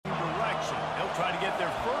try to get their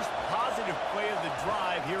first positive play of the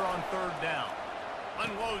drive here on third down.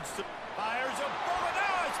 Unloads, fires a bullet.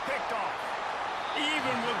 Now it's picked off.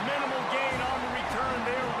 Even with minimal gain on the return,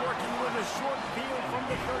 they're working with a short field from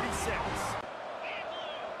the 36.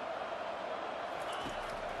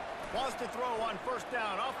 Wants to throw on first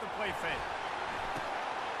down off the play fake.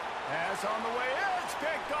 Pass on the way. It's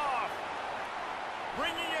picked off.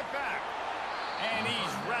 Bringing it back. And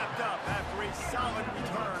he's wrapped up after a solid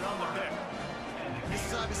return on the pick. This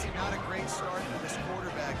is obviously not a great start for this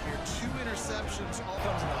quarterback here. 2 interceptions. All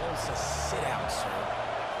comes in the hole, so sit out, sir.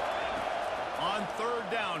 On third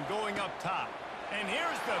down, going up top. And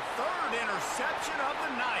here's the third interception of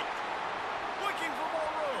the night. Looking for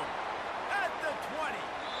more room. At the 20.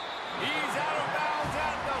 He's out of bounds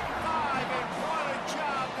at the 5, and what a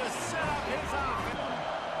job to set up his offense.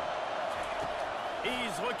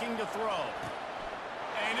 He's looking to throw.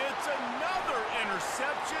 And it's another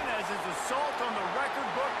interception as his assault on the record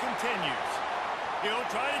book continues. He'll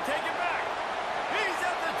try to take it back. He's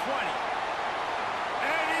at the 20.